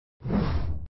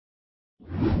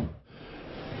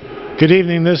Good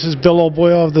evening, this is Bill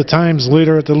O'Boyle of the Times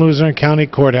Leader at the Luzerne County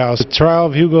Courthouse. The trial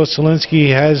of Hugo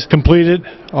Selenski has completed.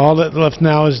 All that left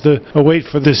now is to await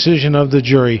for the decision of the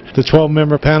jury. The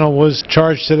 12-member panel was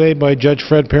charged today by Judge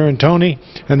Fred Perantoni,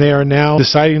 and they are now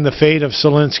deciding the fate of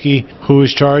Selenski, who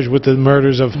is charged with the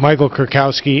murders of Michael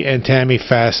Kurkowski and Tammy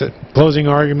Fassett. Closing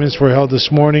arguments were held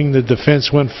this morning. The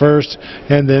defense went first,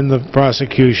 and then the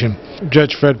prosecution.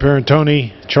 Judge Fred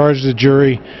Perantoni charged the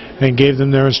jury and gave them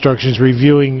their instructions,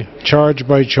 reviewing charge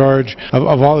by charge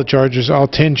of all the charges, all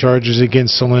 10 charges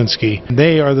against Selenski.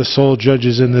 They are the sole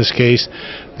judges in this case.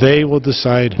 They will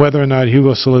decide whether or not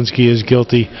Hugo Selenski is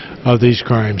guilty of these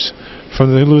crimes.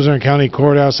 From the Luzerne County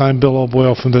Courthouse, I'm Bill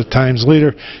O'Boyle from the Times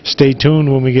Leader. Stay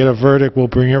tuned. When we get a verdict, we'll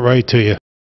bring it right to you.